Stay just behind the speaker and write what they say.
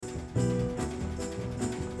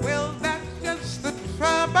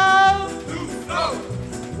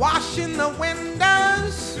washing the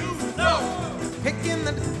windows, picking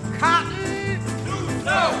the cotton,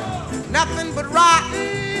 nothing but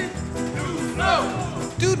rotten,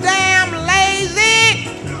 too damn lazy,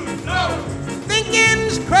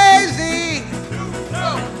 thinking's crazy.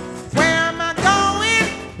 Where am I going?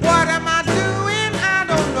 What am I doing? I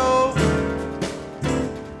don't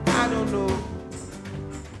know.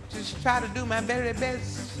 Just try to do my very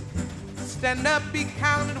best. Stand up, be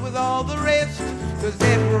counted with all the rest, 'cause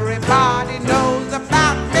everybody knows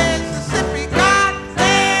about Mississippi,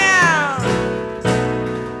 goddamn!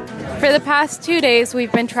 For the past 2 days,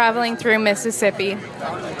 we've been traveling through Mississippi.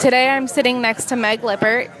 Today, I'm sitting next to Meg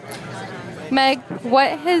Lippert. Meg,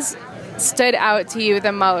 what has stood out to you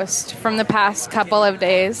the most from the past couple of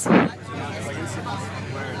days?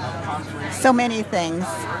 So many things,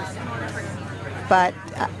 but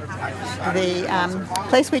the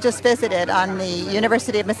place we just visited on the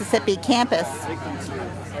University of Mississippi campus,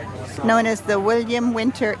 known as the William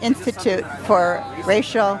Winter Institute for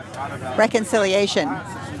Racial Reconciliation,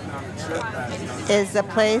 is a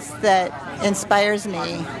place that inspires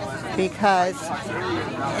me because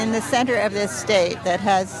in the center of this state that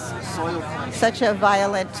has such a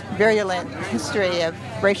virulent history of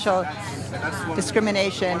racial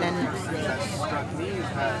discrimination and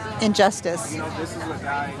injustice,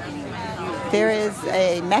 there is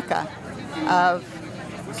a mecca of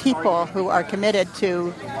people who are committed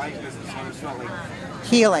to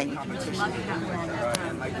healing.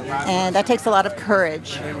 And that takes a lot of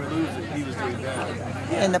courage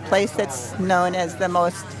in the place that's known as the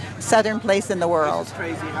most southern place in the world.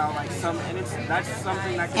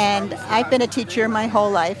 And I've been a teacher my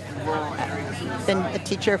whole life. I've been a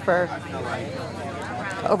teacher for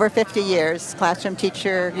over 50 years, classroom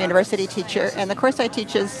teacher, university teacher, and the course I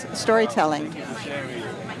teach is storytelling.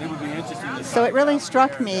 So it really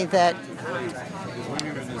struck me that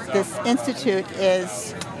this institute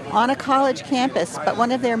is on a college campus, but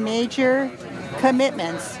one of their major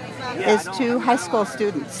commitments is to high school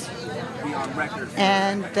students.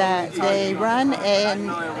 And they run a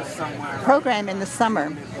program in the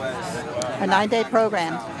summer, a 9-day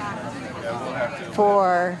program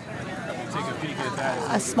for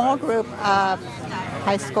a small group of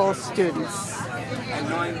high school students.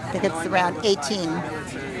 I think it's around 18.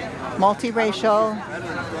 Multiracial,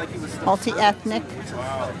 multi-ethnic,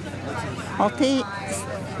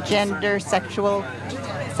 multi-gender,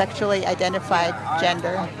 sexually identified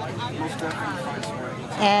gender.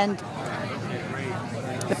 And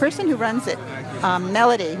the person who runs it,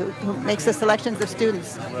 Melody, who makes the selections of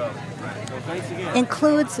students,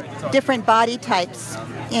 includes different body types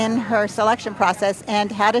in her selection process.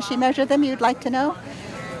 And how does she measure them, you'd like to know?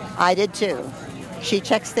 I did too. She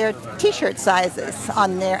checks their t-shirt sizes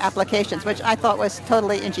on their applications, which I thought was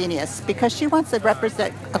totally ingenious, because she wants to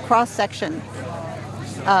represent a cross-section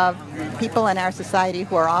of people in our society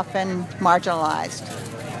who are often marginalized,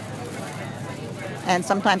 and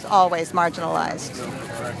sometimes always marginalized.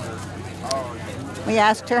 We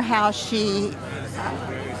asked her how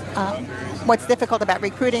what's difficult about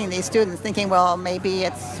recruiting these students, thinking, well, maybe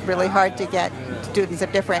it's really hard to get students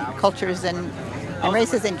of different cultures and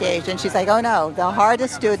races engaged. And she's like, oh no, the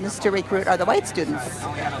hardest students to recruit are the white students,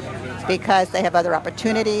 because they have other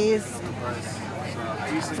opportunities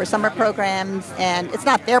for summer programs, and it's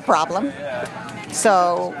not their problem.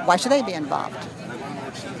 So why should they be involved?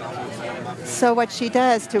 So what she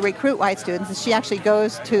does to recruit white students is she actually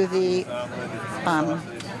goes to the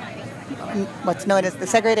what's known as the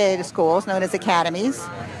segregated schools, known as academies,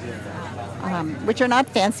 which are not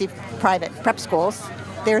fancy private prep schools.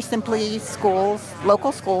 They're simply schools,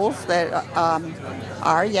 local schools that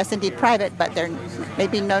are, yes, indeed private, but they're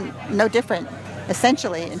maybe no different,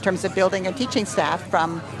 essentially, in terms of building and teaching staff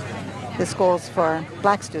from the schools for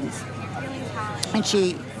black students. And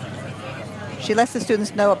she lets the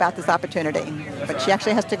students know about this opportunity, but she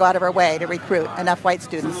actually has to go out of her way to recruit enough white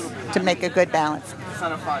students to make a good balance.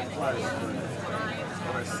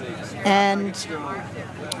 And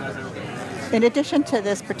in addition to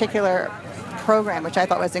this particular program, which I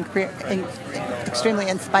thought was extremely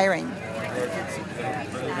inspiring,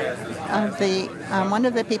 one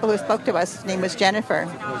of the people who spoke to us, his name was Jennifer,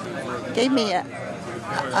 gave me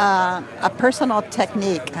a personal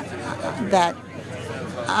technique that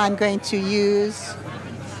I'm going to use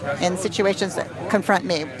in situations that confront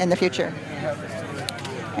me in the future.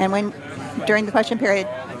 And during the question period,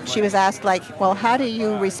 she was asked, like, well, how do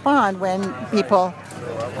you respond when people,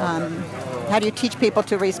 how do you teach people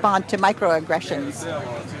to respond to microaggressions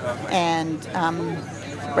and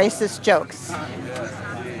racist jokes?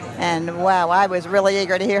 And wow, I was really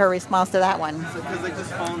eager to hear her response to that one,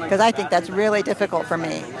 because I think that's really difficult for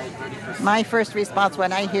me. My first response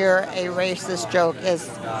when I hear a racist joke is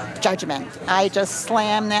judgment. I just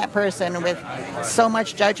slam that person with so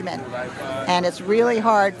much judgment, and it's really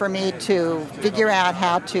hard for me to figure out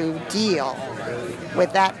how to deal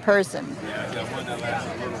with that person.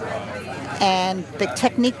 And the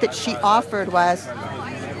technique that she offered was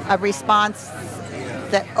a response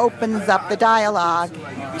that opens up the dialogue,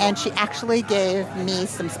 and she actually gave me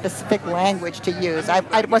some specific language to use. I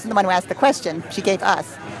wasn't the one who asked the question, she gave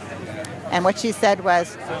us. And what she said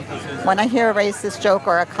was, when I hear a racist joke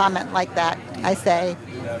or a comment like that, I say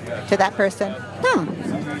to that person,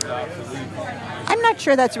 I'm not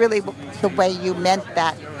sure that's really the way you meant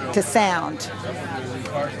that to sound.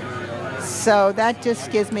 So that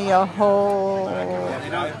just gives me a whole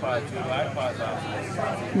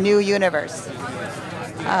new universe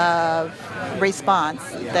of response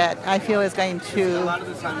that I feel is going to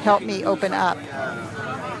help me open up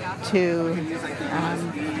to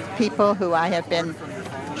people who I have been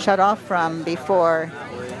shut off from before,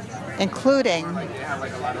 including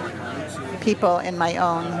people in my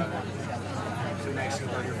own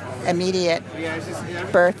immediate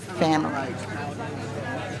birth family.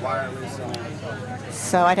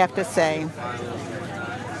 So I'd have to say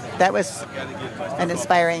that was an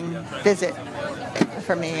inspiring visit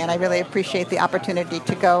for me, and I really appreciate the opportunity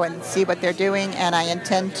to go and see what they're doing, and I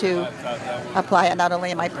intend to apply it not only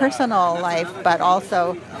in my personal life, but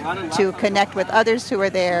also to connect with others who are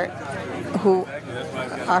there who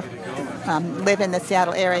are, live in the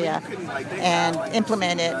Seattle area, and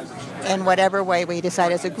implement it in whatever way we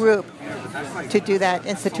decide as a group to do that,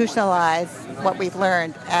 institutionalize what we've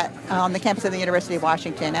learned on the campus of the University of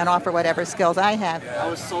Washington, and offer whatever skills I have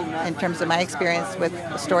in terms of my experience with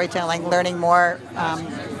storytelling, learning more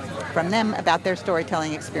from them about their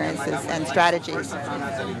storytelling experiences and strategies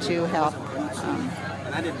to help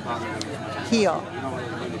heal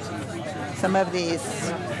some of these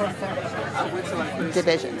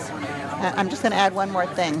divisions. I'm just going to add one more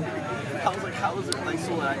thing,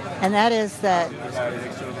 and that is that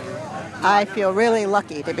I feel really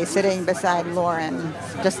lucky to be sitting beside Lauren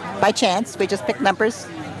just by chance. We just picked numbers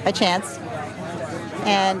by chance.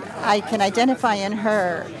 And I can identify in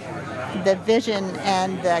her the vision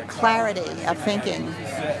and the clarity of thinking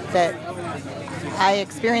that I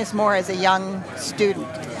experienced more as a young student,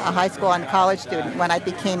 a high school and college student, when I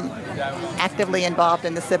became actively involved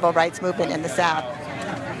in the civil rights movement in the South.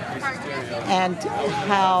 And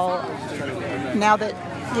how now that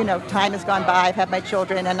time has gone by, I've had my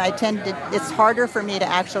children, and it's harder for me to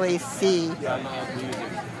actually see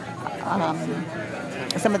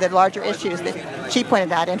some of the larger issues that she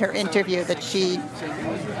pointed out in her interview that she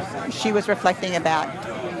was reflecting about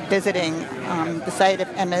visiting the site of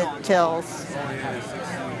Emmett Till's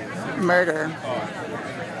murder.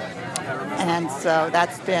 And so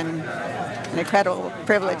that's been an incredible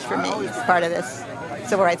privilege for me as part of this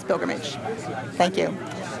civil rights pilgrimage. Thank you.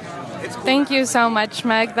 Thank you so much,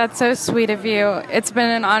 Meg. That's so sweet of you. It's been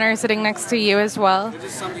an honor sitting next to you as well.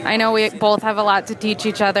 I know we both have a lot to teach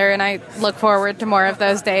each other, and I look forward to more of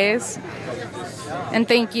those days. And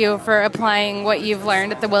thank you for applying what you've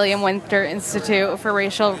learned at the William Winter Institute for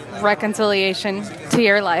Racial Reconciliation to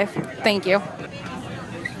your life. Thank you.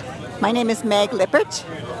 My name is Meg Lippert,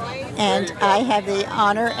 and I have the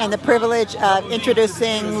honor and the privilege of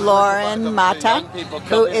introducing Lauren Mata,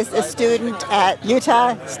 who is a student at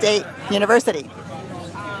Utah State University.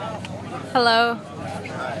 Hello.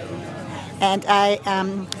 And I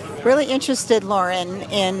am really interested, Lauren,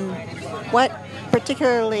 in what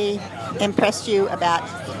particularly impressed you about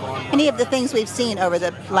any of the things we've seen over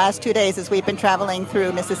the last 2 days as we've been traveling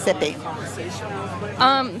through Mississippi.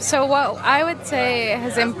 So what I would say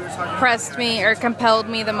has impressed me or compelled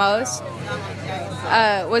me the most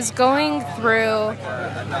was going through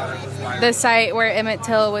the site where Emmett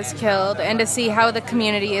Till was killed, and to see how the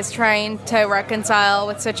community is trying to reconcile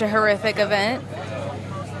with such a horrific event.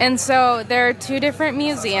 And so there are two different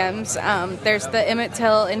museums. There's the Emmett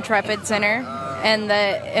Till Intrepid Center and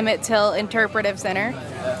the Emmett Till Interpretive Center.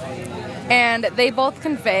 And they both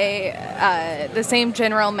convey the same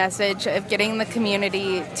general message of getting the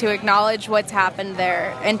community to acknowledge what's happened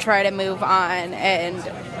there and try to move on and,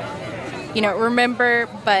 remember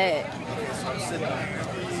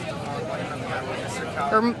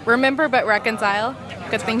but reconcile.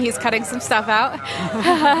 Good thing he's cutting some stuff out.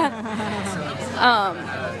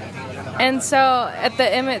 And so at the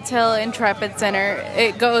Emmett Till Intrepid Center,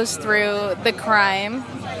 it goes through the crime.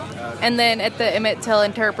 And then at the Emmett Till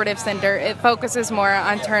Interpretive Center, it focuses more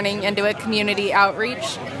on turning into a community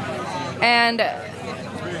outreach. And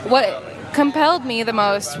what compelled me the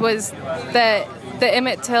most was that the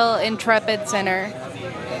Emmett Till Intrepid Center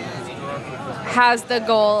has the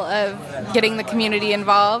goal of getting the community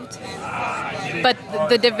involved, but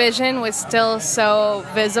the division was still so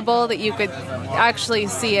visible that you could actually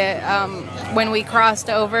see it. When we crossed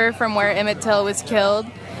over from where Emmett Till was killed,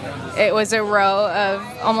 it was a row of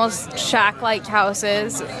almost shack-like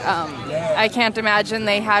houses. I can't imagine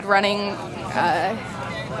they had running...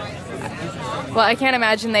 I can't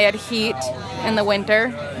imagine they had heat in the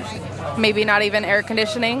winter. Maybe not even air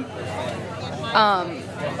conditioning.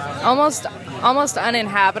 Almost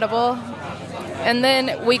uninhabitable. And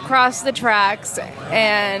then we cross the tracks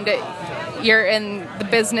and you're in the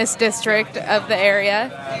business district of the area.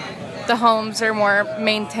 The homes are more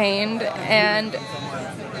maintained, and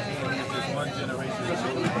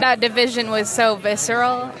that division was so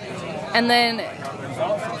visceral. And then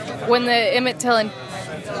when the Emmett Till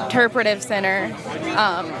Interpretive Center,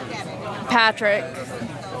 Patrick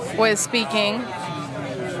was speaking,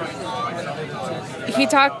 he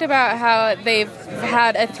talked about how they've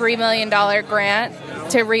had a $3 million grant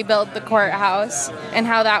to rebuild the courthouse and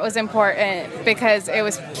how that was important because it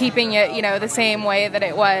was keeping it, the same way that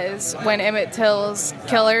it was when Emmett Till's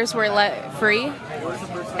killers were let free.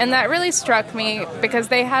 And that really struck me because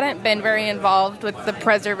they hadn't been very involved with the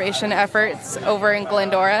preservation efforts over in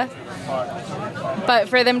Glendora. But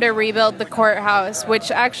for them to rebuild the courthouse,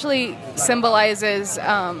 which actually symbolizes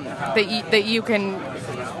that you can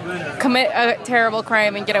commit a terrible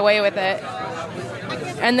crime and get away with it.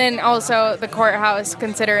 And then also the courthouse,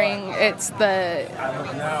 considering it's a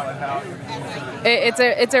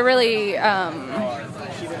really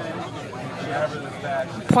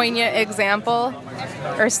poignant example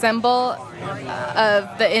or symbol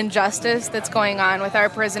of the injustice that's going on with our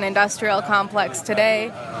prison industrial complex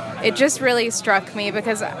today. It just really struck me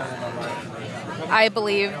because I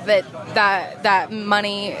believe that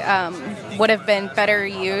money would have been better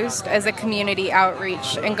used as a community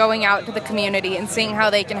outreach and going out to the community and seeing how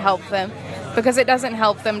they can help them, because it doesn't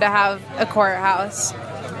help them to have a courthouse.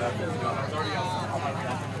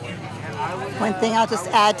 One thing I'll just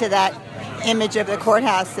add to that image of the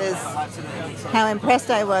courthouse is how impressed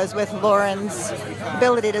I was with Lauren's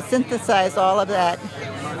ability to synthesize all of that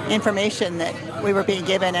information that we were being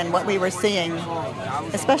given and what we were seeing,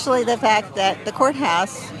 especially the fact that the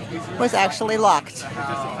courthouse was actually locked.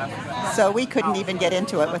 So we couldn't even get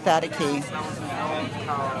into it without a key.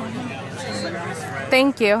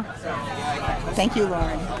 Thank you. Thank you,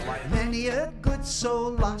 Lauren. Many a good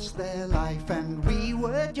soul lost their life, and we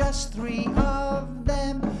were just 3 of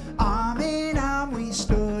them. Arm in arm we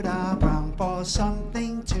stood our ground for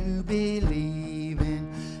something to believe in.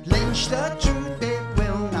 Lynch the truth, it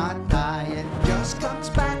will not die, it just comes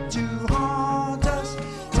back to haunt us.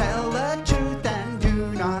 Tell the truth and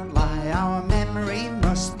do not lie, our memory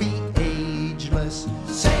must be ageless.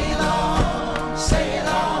 Sail on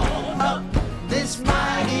up this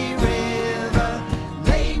mighty river.